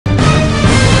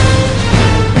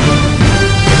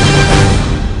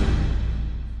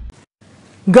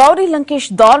గౌరీ లంకేష్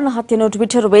దారుణ హత్యను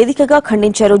ట్విట్టర్ వేదికగా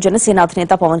ఖండించారు జనసేన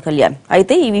అధినేత పవన్ కళ్యాణ్.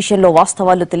 అయితే ఈ విషయంలో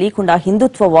వాస్తవాలు తెలియకుండా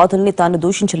హిందుత్వ వాదుల్ని తాను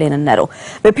దూషించలేనన్నారు.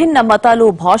 విభిన్న మతాలు,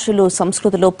 భాషలు,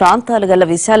 సంస్కృతులు, ప్రాంతాలు గల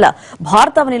విశాల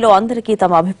భారతావనిలో అందరికీ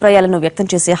తమ అభిప్రాయాలను వ్యక్తం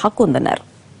చేసే హక్కు ఉందన్నారు.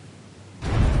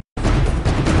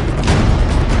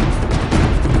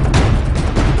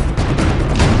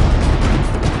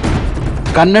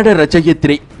 కన్నడ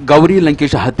రచయిత్రి గౌరీ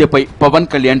లంకేష్ హత్యపై పవన్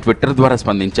కళ్యాణ్ ట్విట్టర్ ద్వారా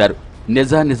స్పందించారు.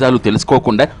 నిజాలు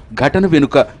తెలుసుకోకుండా ఘటన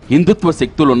వెనుక హిందుత్వ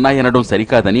శక్తులున్నాయనడం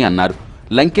సరికాదని అన్నారు.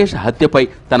 లంకేష్ హత్యపై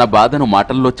తన బాధను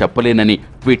మాటల్లో చెప్పలేనని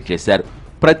ట్వీట్ చేశారు.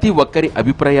 ప్రతి ఒక్కరి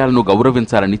అభిప్రాయాలను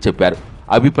గౌరవించాలని చెప్పారు.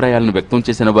 అభిప్రాయాలను వ్యక్తం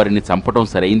చేసిన వారిని చంపడం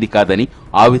సరైంది కాదని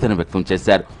ఆవేదన వ్యక్తం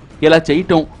చేశారు. ఇలా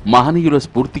చేయటం మహనీయుల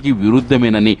స్ఫూర్తికి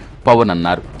విరుద్ధమేనని పవన్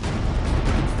అన్నారు.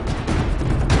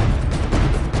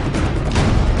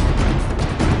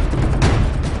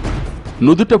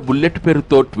 నుదుట బుల్లెట్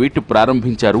పేరుతో ట్వీట్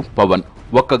ప్రారంభించారు పవన్.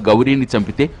 ఒక్క గౌరీని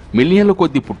చంపితే మిలియన్ల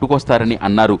కొద్దీ పుట్టుకొస్తారని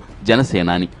అన్నారు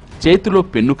జనసేనాని. చేతిలో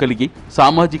పెన్ను కలిగి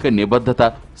సామాజిక నిబద్ధత,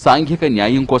 సాంఘిక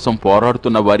న్యాయం కోసం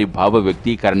పోరాడుతున్న వారి భావ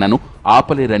వ్యక్తీకరణను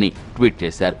ఆపలేరని ట్వీట్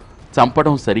చేశారు.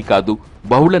 చంపడం సరికాదు,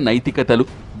 బహుళ నైతికతలు,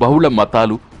 బహుళ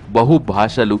మతాలు, బహు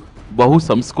భాషలు, బహు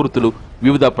సంస్కృతులు,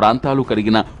 వివిధ ప్రాంతాలు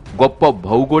కలిగిన గొప్ప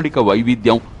భౌగోళిక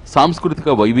వైవిధ్యం, సాంస్కృతిక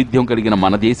వైవిధ్యం కలిగిన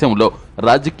మన దేశంలో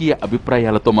రాజకీయ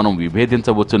అభిప్రాయాలతో మనం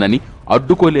విభేదించవచ్చునని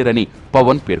అడ్డుకోలేరని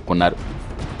పవన్ పేర్కొన్నారు.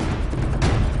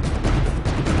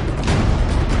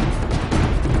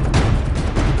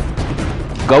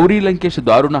 గౌరీ లంకేష్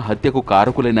దారుణ హత్యకు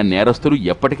కారకులైన నేరస్తులు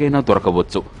ఎప్పటికైనా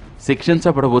దొరకవచ్చు,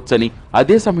 శిక్షించబడవచ్చని,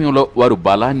 అదే సమయంలో వారు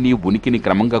బలాన్ని, ఉనికిని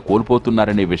క్రమంగా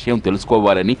కోల్పోతున్నారనే విషయం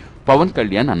తెలుసుకోవాలని పవన్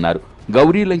కళ్యాణ్ అన్నారు.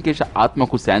 గౌరీ లంకేష్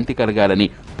ఆత్మకు శాంతి కలగాలని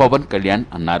పవన్ కళ్యాణ్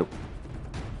అన్నారు.